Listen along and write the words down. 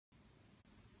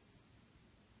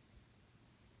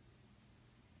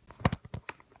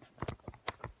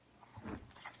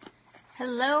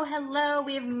Hello, hello.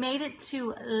 We have made it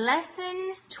to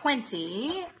lesson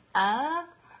 20 of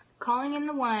Calling in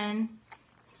the One,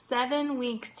 7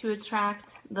 weeks to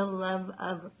attract the love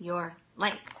of your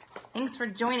life. Thanks for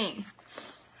joining.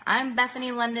 I'm Bethany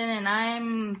Londyn, and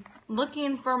I'm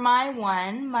looking for my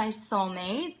one, my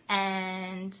soulmate,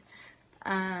 and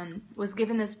was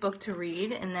given this book to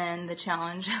read, and then the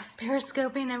challenge of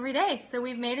periscoping every day. So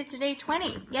we've made it to day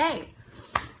 20. Yay!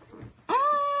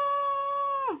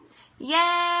 Yay!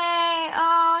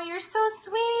 Oh, you're so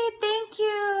sweet. Thank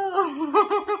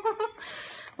you.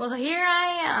 Well, here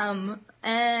I am.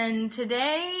 And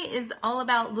today is all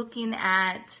about looking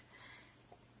at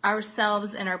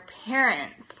ourselves and our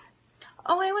parents.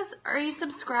 Oh, are you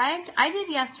subscribed? I did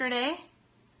yesterday.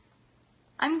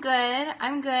 I'm good.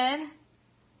 I'm good.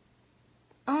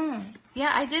 Oh,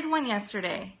 yeah, I did one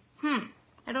yesterday.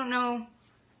 I don't know.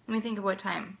 Let me think of what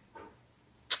time.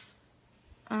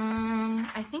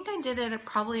 I think I did it at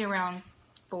probably around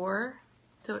 4.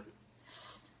 So,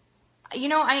 you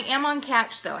know, I am on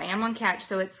catch though. I am on catch,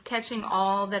 so it's catching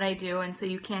all that I do, and so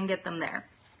you can get them there.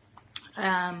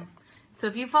 So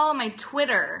if you follow my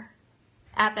Twitter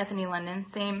at Bethany Londyn,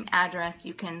 same address,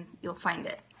 you'll find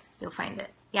it. You'll find it.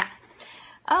 Yeah.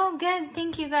 Oh, good.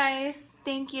 Thank you guys.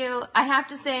 Thank you. I have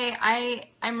to say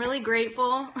I'm really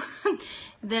grateful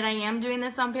that I am doing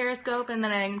this on Periscope and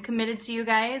that I'm committed to you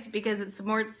guys, because it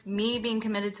supports me being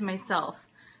committed to myself.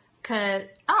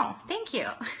 Oh, thank you.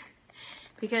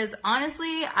 Because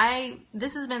honestly,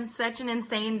 this has been such an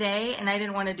insane day and I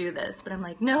didn't want to do this, but I'm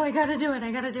like, no, I gotta do it.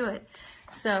 I gotta do it.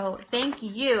 So thank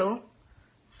you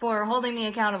for holding me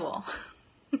accountable.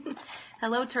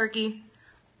 Hello, Turkey.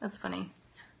 That's funny.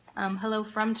 Hello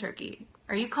from Turkey.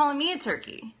 Are you calling me a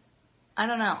turkey? I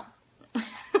don't know.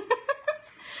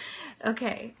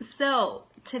 Okay, so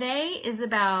today is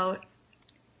about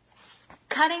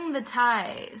cutting the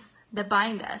ties that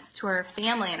bind us to our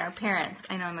family and our parents.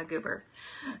 I know I'm a goober.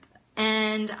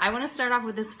 And I want to start off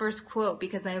with this first quote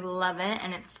because I love it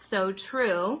and it's so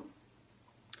true.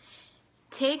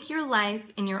 Take your life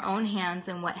in your own hands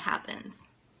and what happens?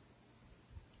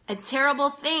 A terrible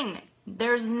thing.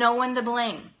 There's no one to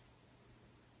blame.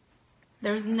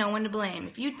 There's no one to blame.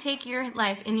 If you take your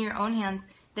life in your own hands,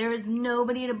 there is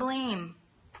nobody to blame.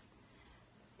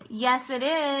 Yes, it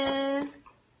is.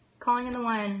 Calling in the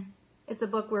One. It's a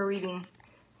book we're reading.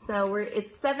 So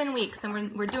it's 7 weeks,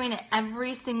 and we're doing it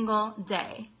every single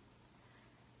day.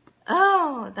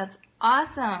 Oh, that's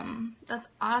awesome. That's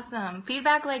awesome.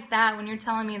 Feedback like that, when you're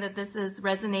telling me that this is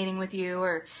resonating with you,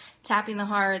 or tapping the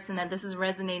hearts and that this is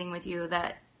resonating with you,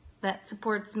 that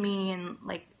supports me, and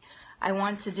like I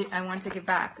want to give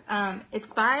back.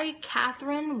 It's by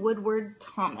Katherine Woodward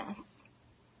Thomas,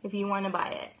 if you want to buy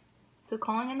it. So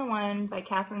Calling in the One by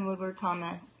Katherine Woodward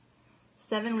Thomas.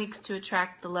 7 weeks to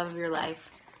attract the love of your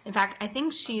life. In fact, I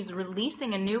think she's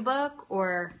releasing a new book,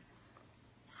 or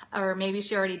maybe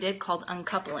she already did, called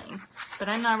Uncoupling. But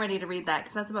I'm not ready to read that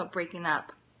because that's about breaking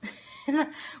up.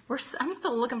 I'm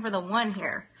still looking for the one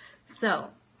here. So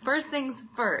first things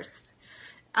first.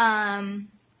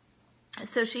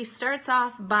 So she starts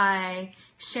off by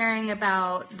sharing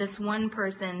about this one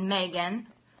person, Megan.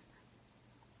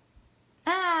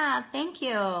 Thank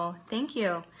you. Thank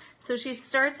you. So she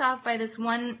starts off by this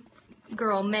one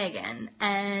girl, Megan.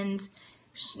 And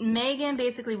Megan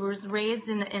basically was raised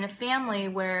in a family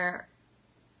where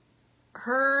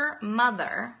her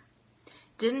mother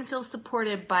didn't feel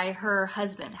supported by her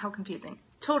husband. How confusing.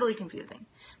 Totally confusing.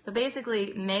 But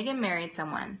basically, Megan married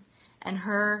someone, and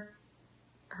her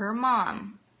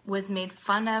mom was made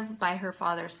fun of by her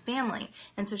father's family,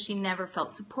 and so she never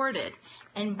felt supported.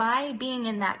 And by being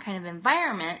in that kind of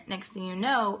environment, next thing you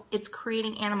know, it's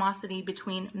creating animosity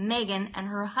between Megan and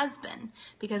her husband,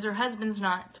 because her husband's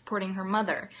not supporting her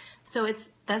mother. So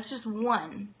that's just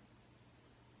one.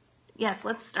 Yes,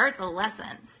 let's start the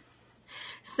lesson.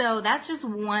 So that's just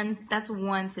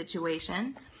one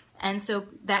situation. And so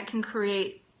that can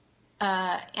create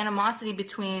animosity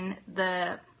between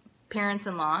the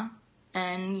parents-in-law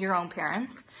and your own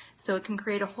parents. So it can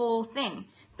create a whole thing.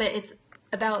 But it's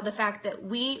about the fact that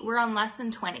we're on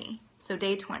lesson 20, so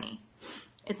day 20.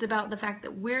 It's about the fact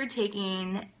that we're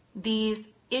taking these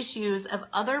issues of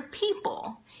other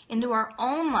people into our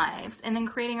own lives and then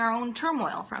creating our own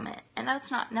turmoil from it. And that's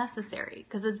not necessary,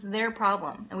 because it's their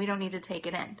problem and we don't need to take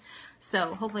it in.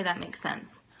 So hopefully that makes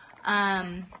sense.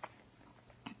 I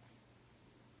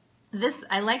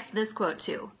liked this quote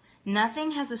too. Nothing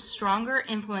has a stronger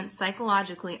influence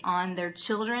psychologically on their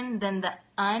children than the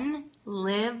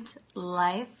unlived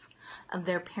life of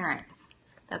their parents.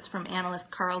 That's from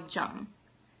analyst Carl Jung.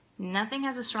 Nothing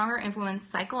has a stronger influence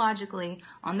psychologically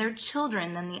on their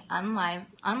children than the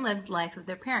unlived life of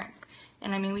their parents.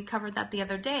 And I mean, we covered that the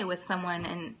other day with someone,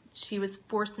 and she was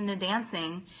forced into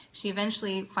dancing. She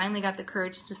eventually finally got the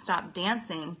courage to stop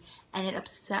dancing, and it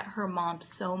upset her mom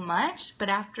so much. But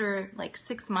after like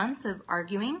 6 months of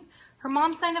arguing, her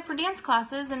mom signed up for dance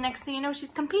classes, and next thing you know,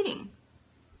 she's competing.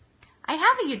 I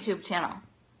have a YouTube channel.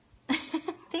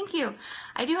 Thank you.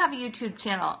 I do have a YouTube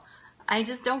channel. I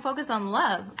just don't focus on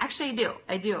love. Actually,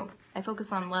 I do. I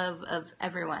focus on love of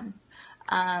everyone.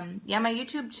 Yeah, my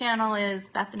YouTube channel is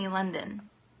Bethany Londyn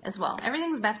as well.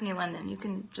 Everything's Bethany Londyn. You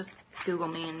can just Google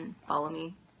me and follow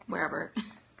me wherever.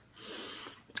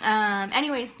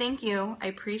 Anyways, thank you. I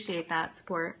appreciate that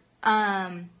support.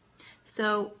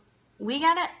 So we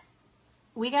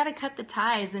gotta cut the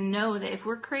ties and know that if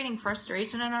we're creating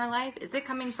frustration in our life, is it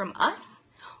coming from us,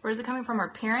 or is it coming from our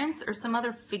parents or some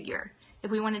other figure? If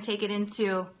we want to take it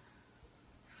into,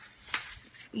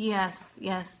 yes.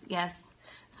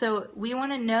 So we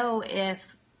want to know if,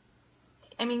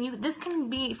 I mean, this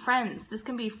can be friends. This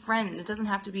can be friend. It doesn't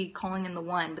have to be calling in the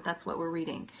one, but that's what we're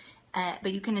reading.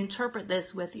 But you can interpret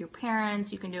this with your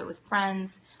parents. You can do it with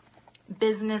friends,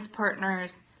 business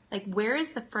partners. Like, where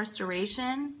is the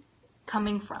frustration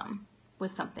coming from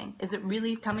with something? Is it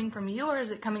really coming from you, or is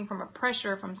it coming from a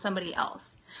pressure from somebody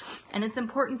else? And it's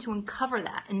important to uncover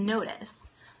that and notice.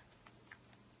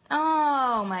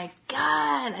 Oh my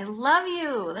God, I love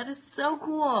you. That is so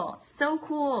cool. So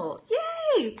cool.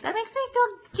 Yay! That makes me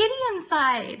feel giddy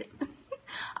inside.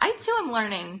 I too am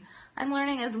learning. I'm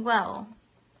learning as well.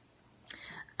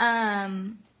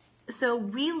 So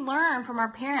we learn from our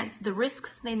parents the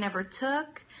risks they never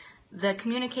took, the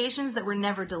communications that were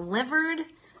never delivered,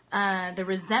 the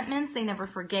resentments they never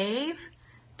forgave,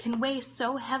 can weigh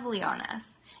so heavily on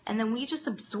us. And then we just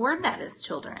absorb that as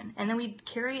children. And then we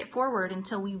carry it forward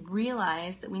until we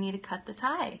realize that we need to cut the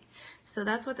tie. So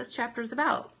that's what this chapter is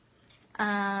about.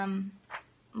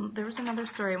 There was another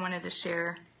story I wanted to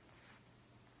share.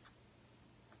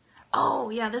 Oh,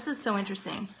 yeah, this is so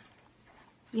interesting.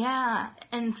 Yeah,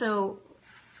 and so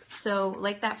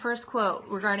like that first quote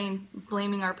regarding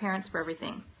blaming our parents for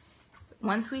everything.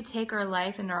 Once we take our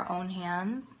life into our own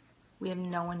hands, we have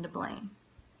no one to blame.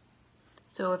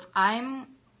 So if I'm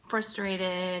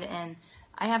frustrated and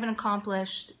I haven't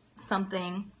accomplished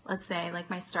something, let's say like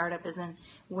my startup isn't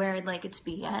where I'd like it to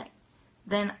be yet,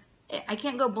 then I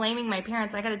can't go blaming my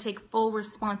parents. I got to take full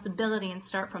responsibility and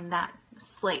start from that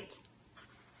slate.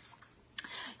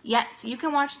 Yes, you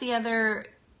can watch the other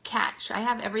Catch. I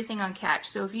have everything on Catch.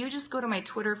 So if you just go to my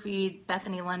Twitter feed,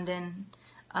 Bethany Londyn,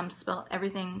 spell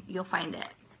everything, you'll find it.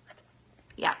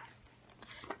 Yeah.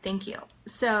 Thank you.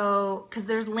 So, because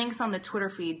there's links on the Twitter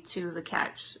feed to the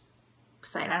Catch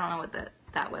site. I don't know what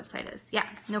that website is. Yeah,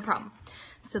 no problem.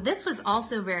 So this was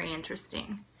also very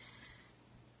interesting.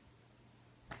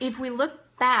 If we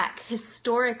look back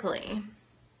historically,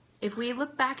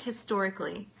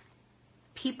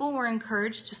 people were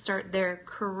encouraged to start their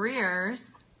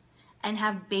careers and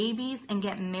have babies and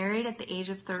get married at the age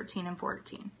of 13 and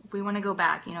 14. If we want to go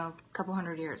back, a couple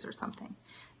hundred years or something.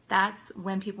 That's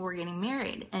when people were getting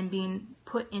married and being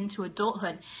put into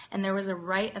adulthood. And there was a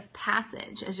rite of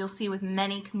passage, as you'll see with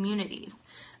many communities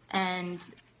and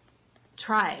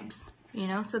tribes,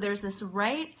 So there's this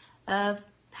rite of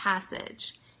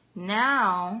passage.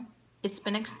 Now it's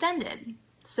been extended.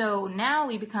 So now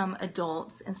we become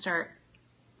adults and start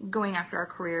going after our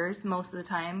careers most of the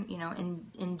time,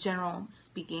 in general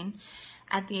speaking,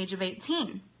 at the age of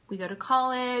 18. We go to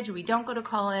college, we don't go to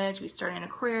college, we start in a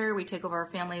career, we take over our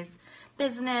family's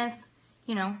business,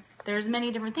 there's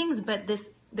many different things, but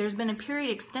there's been a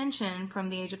period extension from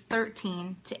the age of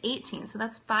 13 to 18, so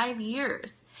that's 5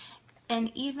 years.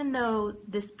 And even though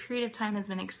this period of time has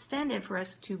been extended for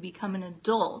us to become an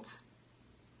adult,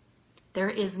 there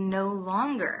is no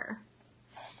longer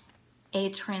a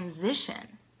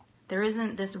transition. There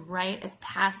isn't this rite of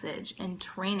passage and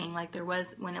training like there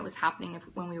was when it was happening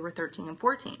when we were 13 and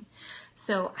 14.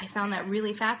 So I found that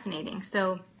really fascinating.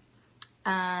 So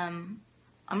I'm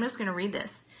just going to read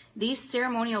this. These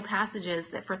ceremonial passages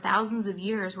that for thousands of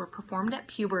years were performed at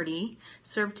puberty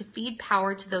served to feed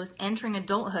power to those entering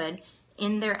adulthood.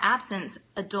 In their absence,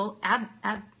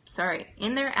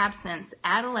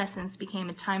 adolescence became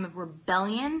a time of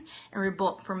rebellion and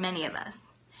revolt for many of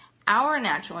us. Our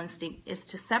natural instinct is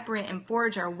to separate and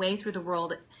forge our way through the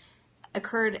world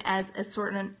occurred as a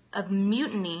sort of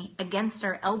mutiny against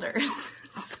our elders.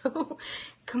 So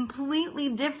completely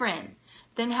different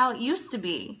than how it used to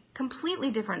be.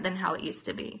 Completely different than how it used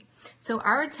to be. So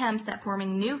our attempts at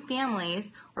forming new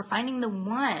families or finding the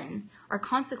one are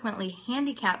consequently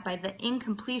handicapped by the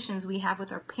incompletions we have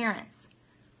with our parents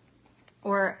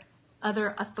or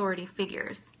other authority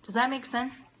figures. Does that make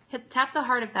sense? Tap the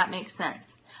heart if that makes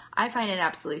sense. I find it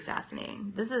absolutely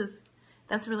fascinating.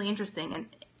 That's really interesting, and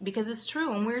because it's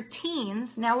true. When we're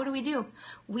teens, now what do?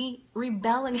 We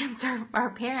rebel against our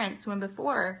parents, when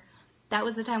before that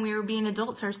was the time we were being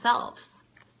adults ourselves.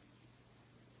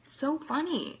 So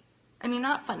funny. I mean,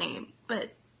 not funny,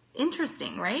 but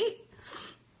interesting, right?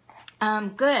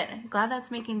 Good. Glad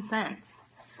that's making sense.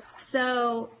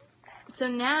 So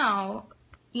now,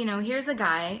 here's a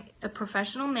guy, a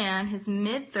professional man, his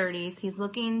mid-30s. He's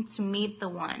looking to meet the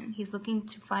one. He's looking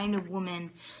to find a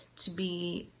woman to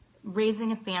be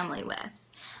raising a family with.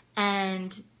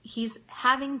 And he's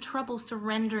having trouble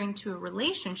surrendering to a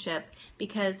relationship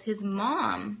because his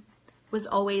mom was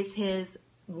always his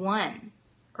one,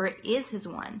 or is his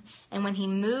one. And when he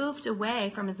moved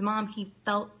away from his mom, he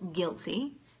felt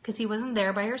guilty because he wasn't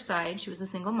there by her side. She was a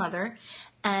single mother.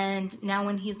 And now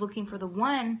when he's looking for the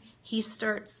one, he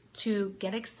starts to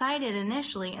get excited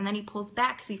initially, and then he pulls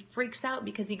back because he freaks out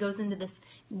because he goes into this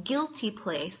guilty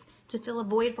place to fill a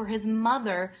void for his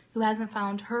mother who hasn't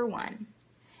found her one.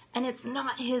 And it's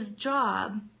not his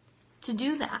job to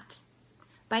do that.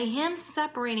 By him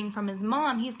separating from his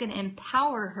mom, he's going to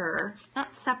empower her,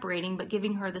 not separating, but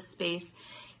giving her the space.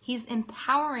 He's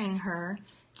empowering her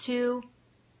to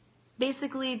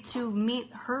basically to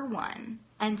meet her one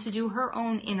and to do her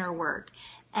own inner work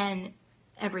and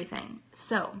everything.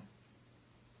 So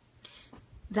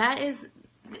that is,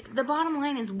 the bottom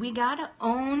line is we got to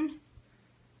own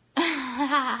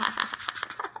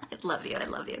I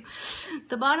love you.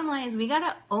 The bottom line is we got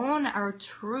to own our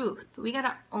truth. We got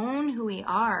to own who we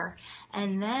are.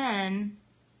 And then,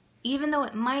 even though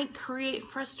it might create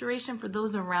frustration for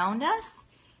those around us,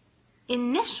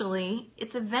 initially,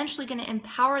 it's eventually going to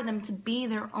empower them to be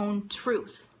their own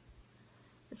truth.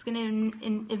 It's going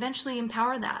to eventually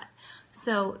empower that.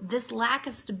 So this lack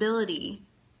of stability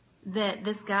that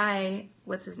this guy,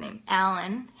 what's his name,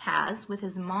 Alan, has with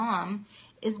his mom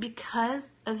is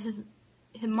because of his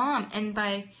mom. And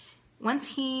once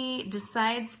he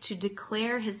decides to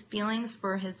declare his feelings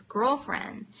for his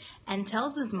girlfriend and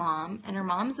tells his mom, and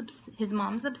his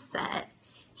mom's upset,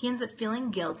 he ends up feeling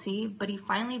guilty, but he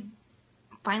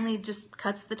finally just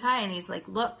cuts the tie, and he's like,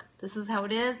 look, this is how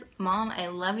it is. Mom, I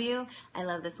love you. I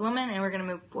love this woman, and we're going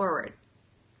to move forward.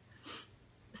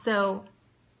 So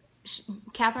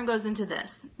Katherine goes into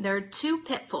this. There are two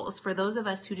pitfalls for those of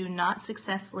us who do not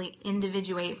successfully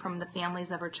individuate from the families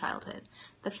of our childhood.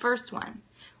 The first one,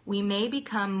 we may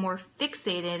become more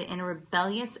fixated in a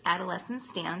rebellious adolescent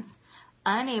stance,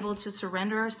 unable to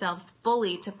surrender ourselves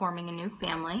fully to forming a new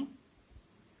family.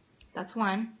 That's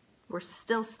one. We're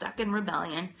still stuck in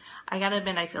rebellion. I gotta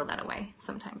admit, I feel that way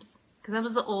sometimes. Because I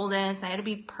was the oldest, I had to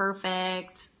be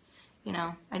perfect.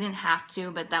 I didn't have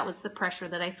to, but that was the pressure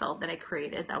that I felt that I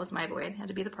created. That was my void. I had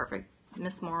to be the perfect,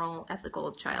 Miss Moral,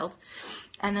 ethical child.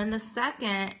 And then the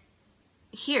second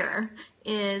here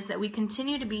is that we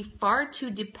continue to be far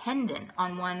too dependent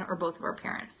on one or both of our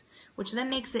parents, which then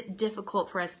makes it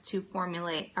difficult for us to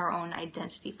formulate our own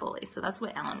identity fully. So that's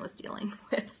what Alan was dealing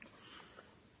with.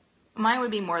 Mine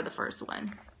would be more the first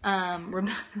one,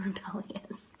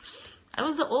 rebellious. I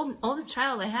was the oldest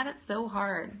child. I had it so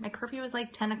hard. My curfew was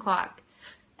like 10 o'clock.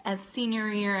 As senior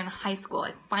year in high school,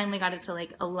 I finally got it to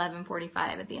like 11:45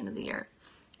 at the end of the year.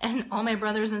 And all my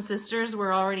brothers and sisters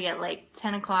were already at like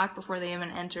 10 o'clock before they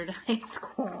even entered high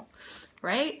school,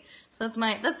 right? So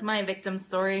that's my victim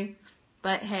story.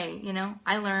 But hey,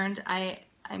 I learned. I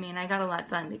got a lot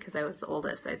done because I was the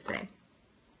oldest, I'd say.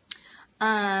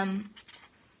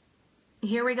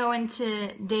 Here we go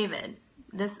into David,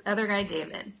 this other guy,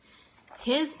 David.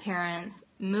 His parents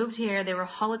moved here. They were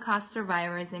Holocaust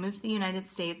survivors. They moved to the United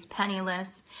States,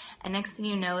 penniless. And next thing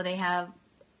you know, they have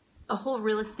a whole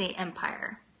real estate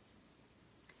empire.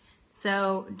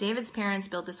 So David's parents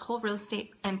built this whole real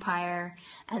estate empire.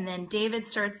 And then David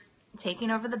starts taking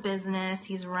over the business.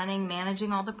 He's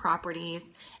managing all the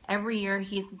properties. Every year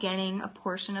he's getting a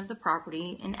portion of the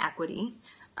property in equity.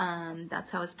 That's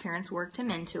how his parents worked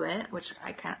him into it, which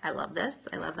I love this.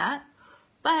 I love that.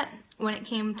 But when it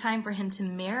came time for him to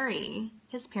marry,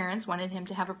 his parents wanted him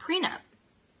to have a prenup.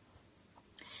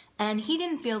 And he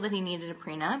didn't feel that he needed a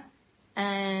prenup.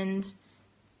 And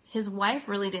his wife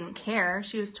really didn't care.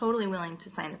 She was totally willing to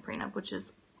sign the prenup, which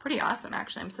is pretty awesome,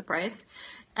 actually. I'm surprised.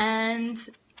 And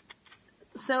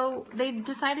so they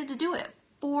decided to do it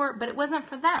but it wasn't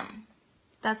for them.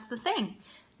 That's the thing.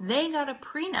 They got a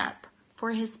prenup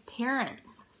for his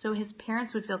parents, so his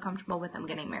parents would feel comfortable with them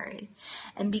getting married.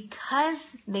 And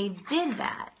because they did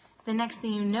that, the next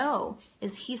thing you know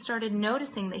is he started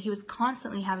noticing that he was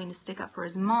constantly having to stick up for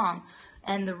his mom,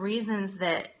 and the reasons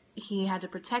that he had to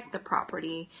protect the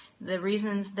property, the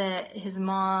reasons that his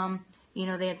mom, you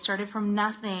know, they had started from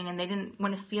nothing and they didn't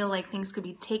want to feel like things could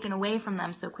be taken away from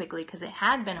them so quickly, because it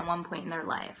had been at one point in their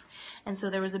life. And so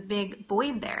there was a big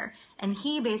void there. And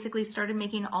he basically started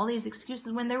making all these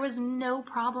excuses when there was no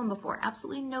problem before,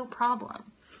 absolutely no problem.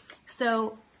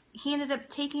 So he ended up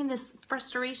taking this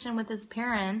frustration with his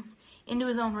parents into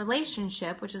his own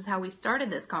relationship, which is how we started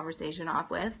this conversation off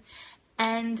with.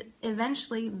 And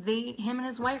eventually him and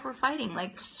his wife were fighting,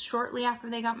 like shortly after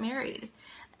they got married.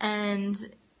 And,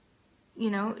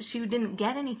 you know, she didn't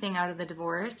get anything out of the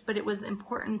divorce, but it was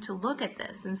important to look at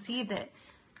this and see that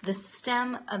the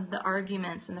stem of the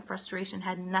arguments and the frustration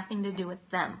had nothing to do with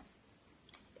them.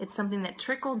 It's something that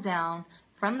trickled down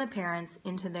from the parents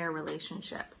into their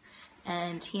relationship.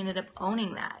 And he ended up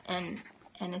owning that. And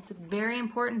it's very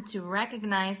important to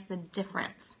recognize the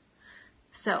difference.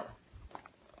 So,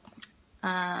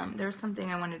 there was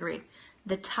something I wanted to read.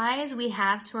 The ties we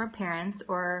have to our parents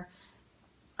or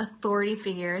authority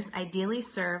figures ideally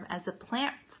serve as a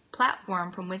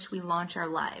platform from which we launch our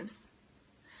lives.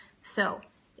 So,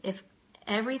 if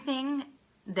everything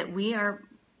that we are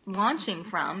launching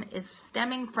from is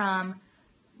stemming from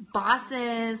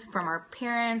bosses, from our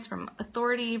parents, from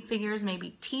authority figures,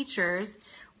 maybe teachers,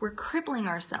 we're crippling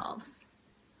ourselves.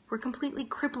 We're completely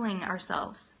crippling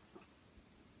ourselves.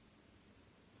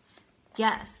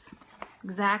 Yes,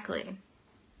 exactly.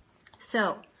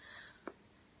 So,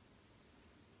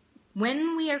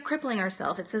 when we are crippling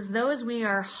ourselves, it's as though as we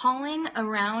are hauling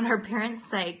around our parents'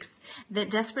 psyches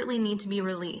that desperately need to be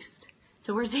released.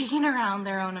 So we're taking around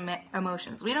their own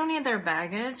emotions. We don't need their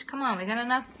baggage. Come on, we got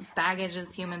enough baggage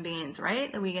as human beings,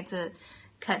 right? That we get to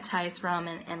cut ties from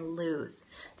and lose.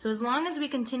 So as long as we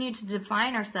continue to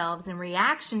define ourselves in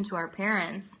reaction to our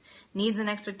parents' needs and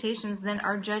expectations, then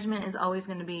our judgment is always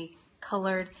going to be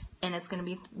colored and it's going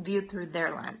to be viewed through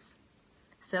their lens.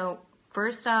 So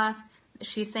first off,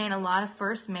 she's saying a lot of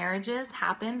first marriages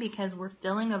happen because we're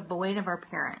filling a void of our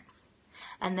parents.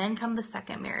 And then come the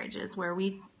second marriages where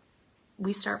we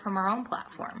start from our own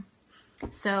platform.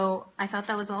 So I thought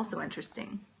that was also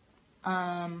interesting.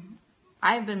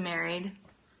 I've been married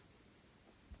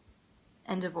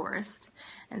and divorced.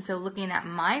 And so looking at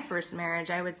my first marriage,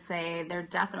 I would say there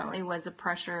definitely was a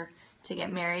pressure to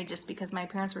get married just because my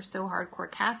parents were so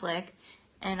hardcore Catholic.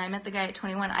 And I met the guy at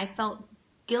 21. I felt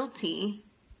guilty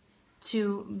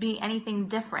to be anything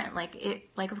different.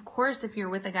 Like of course, if you're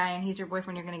with a guy and he's your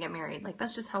boyfriend, you're going to get married. Like,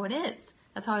 that's just how it is.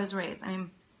 That's how I was raised. I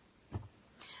mean,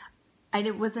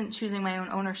 wasn't choosing my own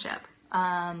ownership.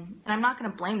 And I'm not going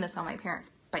to blame this on my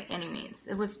parents by any means.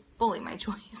 It was fully my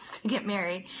choice to get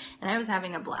married. And I was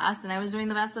having a blast and I was doing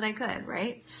the best that I could,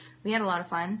 right? We had a lot of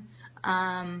fun.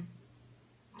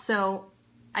 So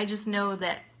I just know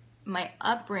that my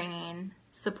upbringing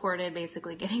supported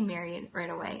basically getting married right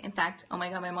away. In fact, oh my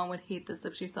God, my mom would hate this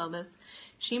if she saw this.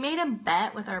 She made a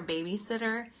bet with our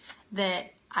babysitter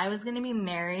that I was going to be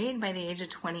married by the age of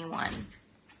 21.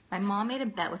 My mom made a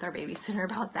bet with our babysitter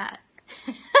about that.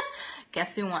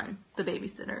 Guess who won? The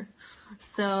babysitter.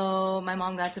 So my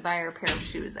mom got to buy her a pair of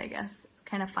shoes, I guess.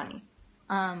 Kind of funny.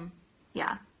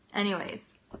 Yeah.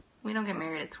 Anyways, we don't get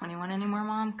married at 21 anymore,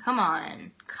 Mom. Come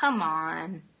on. Come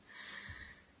on.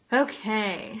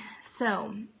 Okay.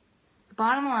 So the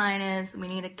bottom line is we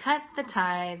need to cut the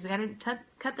ties. We got to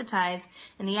cut the ties.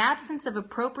 In the absence of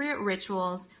appropriate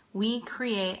rituals, we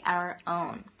create our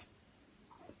own.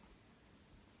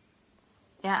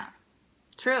 Yeah,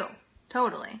 true,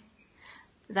 totally.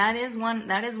 That is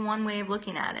one way of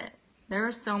looking at it. There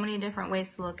are so many different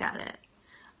ways to look at it.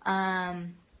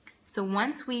 So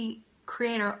once we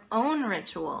create our own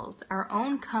rituals, our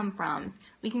own come-froms,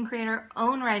 we can create our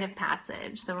own rite of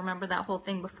passage. So remember that whole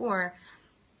thing before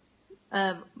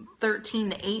of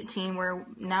 13 to 18, where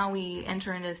now we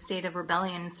enter into a state of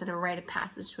rebellion instead of a rite of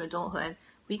passage to adulthood.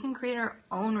 We can create our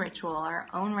own ritual, our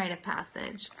own rite of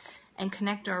passage, and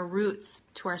connect our roots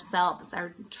to ourselves,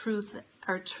 our truths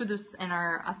and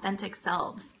our authentic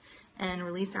selves, and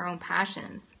release our own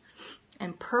passions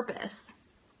and purpose.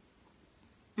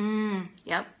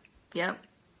 Yep.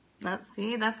 That's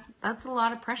a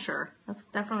lot of pressure. That's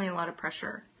definitely a lot of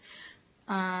pressure.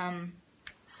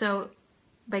 So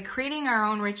by creating our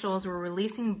own rituals, we're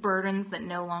releasing burdens that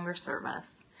no longer serve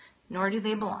us, nor do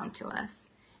they belong to us,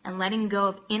 and letting go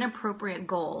of inappropriate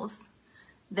goals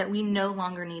that we no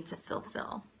longer need to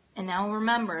fulfill. And now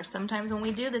remember, sometimes when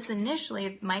we do this initially,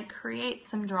 it might create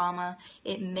some drama.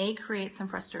 It may create some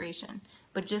frustration.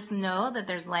 But just know that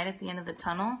there's light at the end of the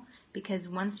tunnel, because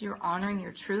once you're honoring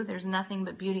your truth, there's nothing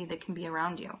but beauty that can be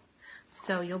around you.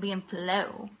 So you'll be in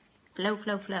flow. Flow,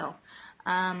 flow, flow.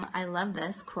 I love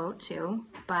this quote too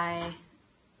by,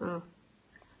 ooh,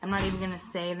 I'm not even going to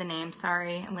say the name,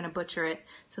 sorry, I'm going to butcher it.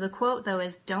 So the quote though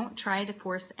is, don't try to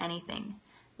force anything.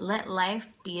 Let life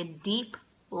be a deep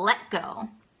let go.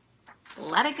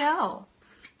 Let it go.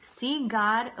 See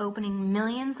God opening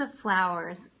millions of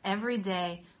flowers every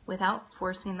day without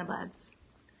forcing the buds.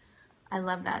 I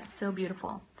love that, so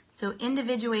beautiful. So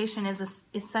individuation is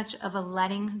such of a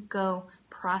letting go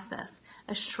process,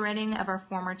 a shredding of our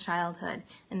former childhood,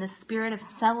 in the spirit of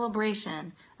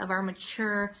celebration of our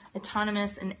mature,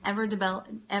 autonomous, and ever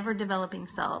developing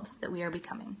selves that we are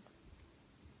becoming.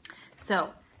 So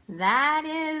that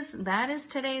is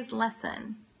today's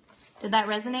lesson. Did that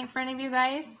resonate for any of you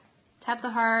guys? Tap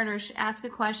the heart or ask a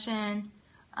question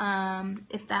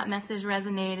if that message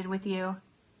resonated with you.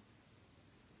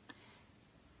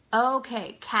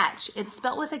 Okay, catch. It's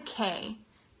spelled with a K.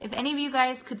 If any of you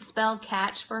guys could spell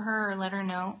catch for her or let her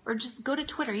know, or just go to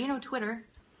Twitter. You know Twitter.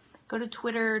 Go to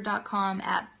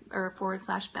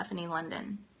twitter.com/Bethany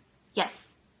Londyn.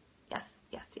 Yes. Yes,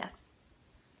 yes, yes.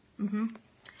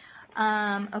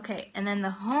 Okay, and then the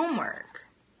homework.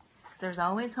 There's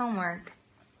always homework.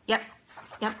 Yep,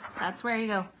 that's where you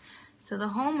go. So the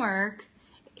homework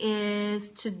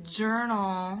is to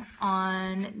journal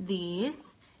on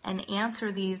these and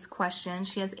answer these questions.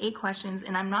 She has 8 questions,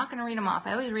 and I'm not going to read them off.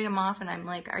 I always read them off, and I'm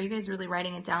like, are you guys really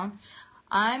writing it down?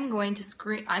 I'm going to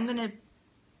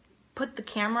put the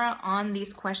camera on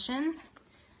these questions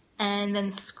and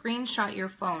then screenshot your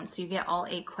phone so you get all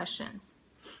 8 questions.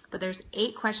 But there's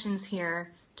 8 questions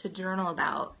here to journal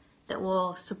about that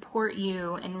will support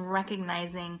you in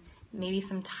recognizing maybe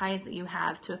some ties that you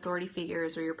have to authority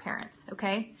figures or your parents,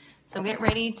 okay? So get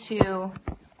ready to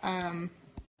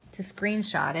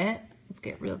screenshot it. Let's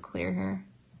get real clear here.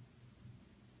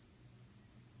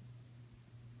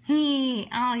 Hey,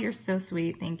 oh, you're so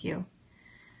sweet, thank you.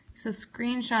 So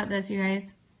screenshot this, you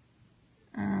guys.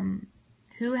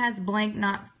 Who has blank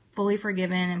not fully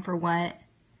forgiven and for what?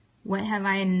 What have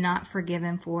I not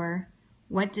forgiven for?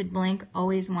 What did blank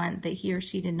always want that he or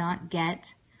she did not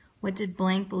get? What did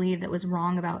blank believe that was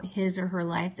wrong about his or her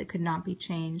life that could not be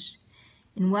changed?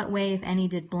 In what way, if any,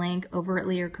 did blank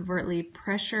overtly or covertly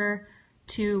pressure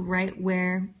to right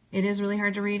where it is really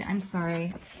hard to read? I'm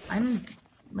sorry. I'm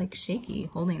like shaky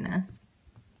holding this.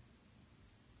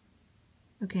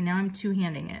 Okay, now I'm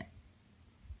two-handing it.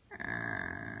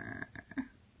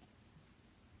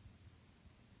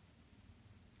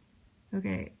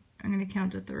 Okay, I'm going to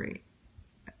count to 3.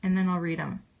 And then I'll read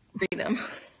them.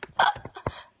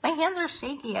 My hands are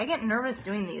shaky. I get nervous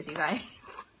doing these, you guys.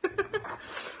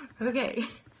 Okay.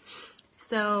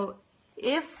 So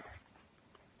oh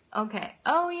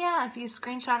yeah, if you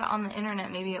screenshot it on the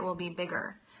internet, maybe it will be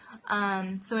bigger.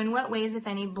 So in what ways, if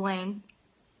any, blank,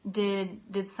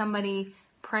 did somebody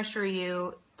pressure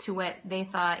you to what they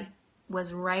thought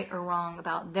was right or wrong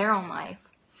about their own life?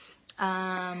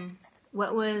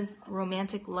 What was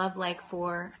romantic love like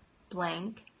for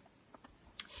blank?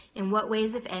 In what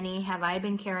ways, if any, have I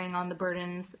been carrying on the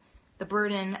burden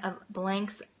of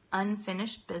blank's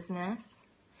unfinished business?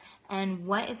 And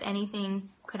what, if anything,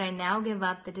 could I now give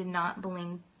up that did not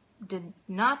belong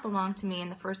to me in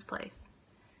the first place?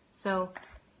 So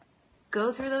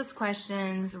go through those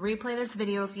questions, replay this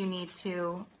video if you need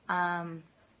to,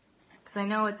 because I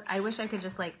know I wish I could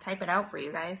just like type it out for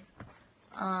you guys,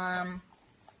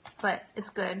 but it's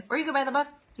good. Or you can buy the book.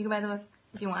 You can buy the book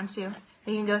if you want to.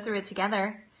 We can go through it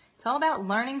together. It's all about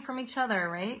learning from each other,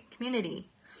 right? Community.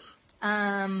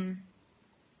 And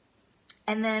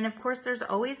then, of course, there's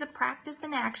always a practice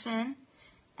in action.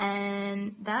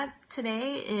 And that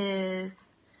today is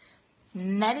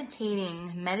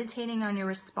meditating on your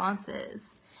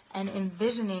responses and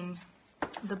envisioning.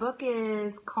 The book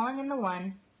is Calling in the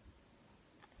One,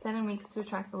 7 Weeks to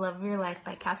Attract the Love of Your Life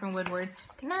by Katherine Woodward.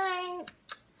 Good night.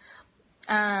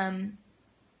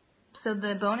 So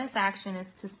the bonus action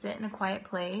is to sit in a quiet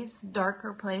place,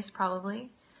 darker place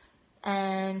probably,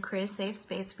 and create a safe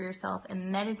space for yourself and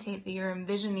meditate that you're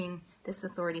envisioning this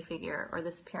authority figure or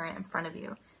this parent in front of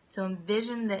you. So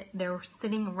envision that they're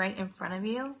sitting right in front of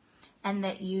you and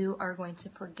that you are going to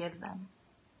forgive them.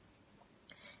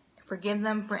 Forgive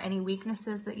them for any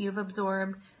weaknesses that you've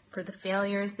absorbed, for the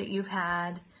failures that you've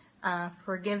had.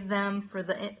 Forgive them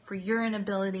for your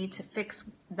inability to fix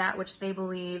that which they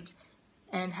believed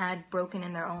and had broken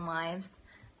in their own lives.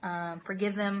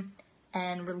 Forgive them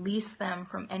and release them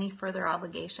from any further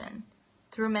obligation.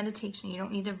 Through meditation, you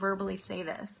don't need to verbally say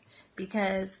this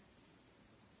because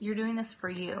you're doing this for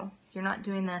you. You're not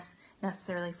doing this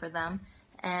necessarily for them.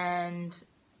 And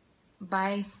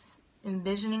by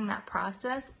envisioning that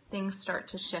process, things start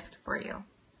to shift for you.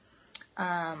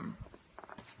 And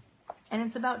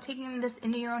it's about taking this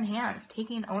into your own hands,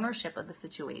 taking ownership of the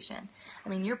situation. I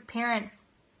mean, your parents,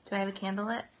 do I have a candle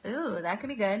lit? Ooh, that could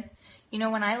be good. You know,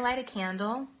 when I light a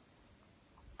candle,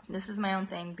 this is my own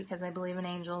thing because I believe in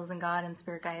angels and God and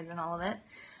spirit guides and all of it.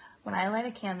 When I light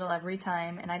a candle every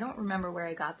time, and I don't remember where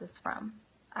I got this from,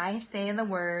 I say the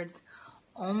words,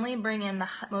 only bring in the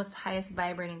most highest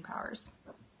vibrating powers.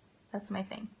 That's my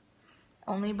thing.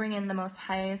 Only bring in the most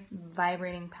highest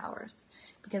vibrating powers.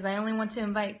 Because I only want to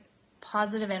invite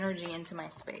positive energy into my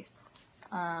space.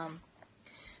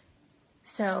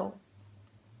 So,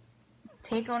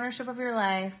 take ownership of your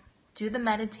life. Do the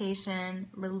meditation.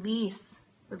 Release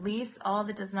all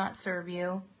that does not serve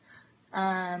you.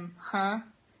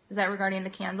 Is that regarding the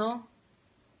candle?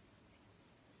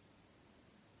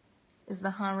 Is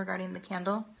the regarding the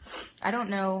candle? I don't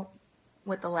know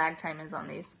what the lag time is on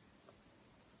these.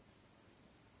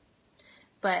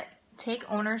 But take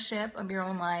ownership of your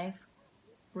own life.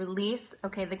 Release.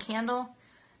 Okay, the candle,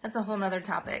 that's a whole nother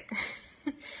topic.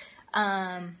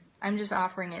 I'm just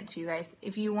offering it to you guys.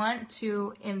 If you want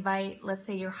to invite, let's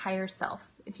say, your higher self,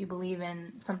 if you believe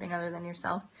in something other than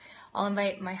yourself, I'll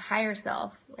invite my higher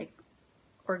self, like,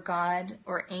 or God,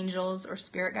 or angels, or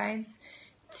spirit guides,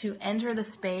 to enter the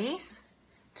space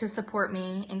to support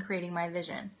me in creating my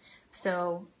vision.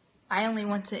 So I only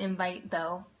want to invite,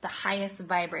 though, the highest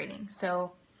vibrating.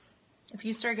 So if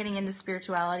you start getting into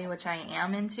spirituality, which I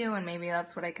am into, and maybe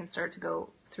that's what I can start to go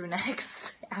through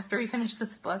next after we finish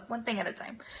this book, one thing at a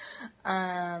time.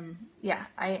 Yeah,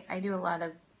 I do a lot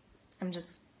of, I'm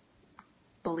just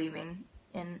believing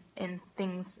in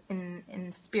things,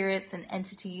 in spirits and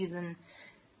entities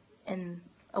and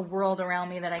a world around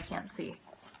me that I can't see.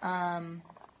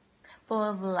 Full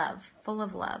of love.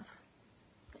 But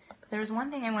there's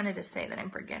one thing I wanted to say that I'm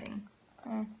forgetting.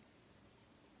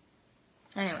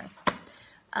 Anyway,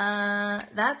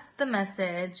 that's the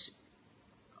message.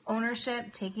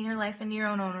 Ownership, taking your life into your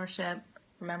own ownership.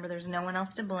 Remember, there's no one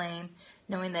else to blame.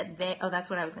 Knowing that that's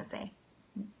what I was going to say.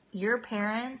 Your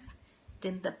parents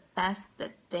did the best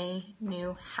that they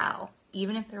knew how.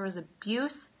 Even if there was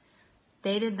abuse,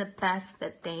 they did the best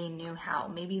that they knew how.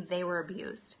 Maybe they were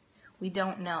abused. We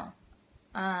don't know.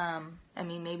 I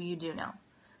mean, maybe you do know.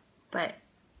 But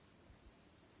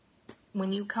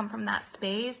when you come from that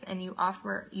space and you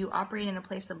operate in a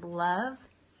place of love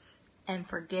and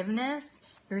forgiveness,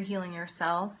 you're healing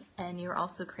yourself and you're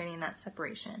also creating that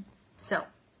separation. So,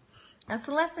 that's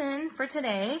the lesson for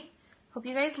today. Hope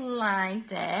you guys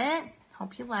liked it.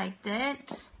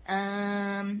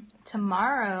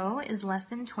 Tomorrow is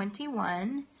lesson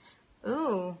 21.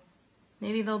 Ooh,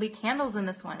 maybe there'll be candles in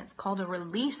this one. It's called a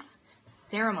release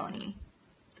ceremony.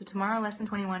 So tomorrow, lesson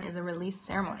 21 is a release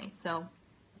ceremony. So,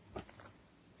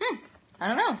 I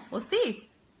don't know. We'll see.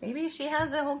 Maybe she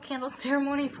has a whole candle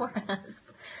ceremony for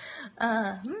us.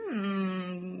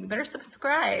 Better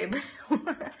subscribe.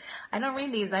 I don't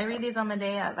read these. I read these on the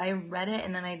day of. I read it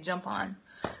and then I jump on.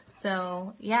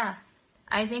 So, yeah.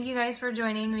 I thank you guys for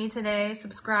joining me today.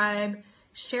 Subscribe.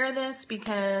 Share this,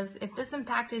 because if this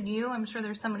impacted you, I'm sure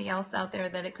there's somebody else out there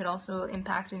that it could also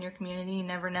impact in your community. You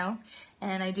never know.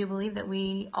 And I do believe that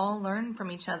we all learn from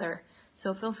each other.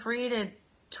 So feel free to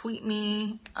tweet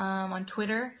me on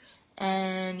Twitter,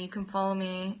 and you can follow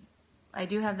me. I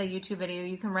do have the YouTube video.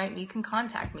 You can write me. You can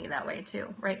contact me that way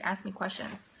too. Right? Ask me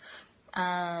questions.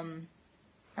 I'm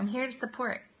here to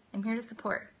support.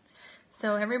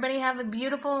 So everybody have a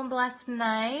beautiful and blessed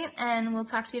night, and we'll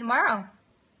talk to you tomorrow.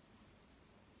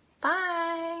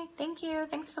 Bye. Thank you.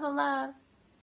 Thanks for the love.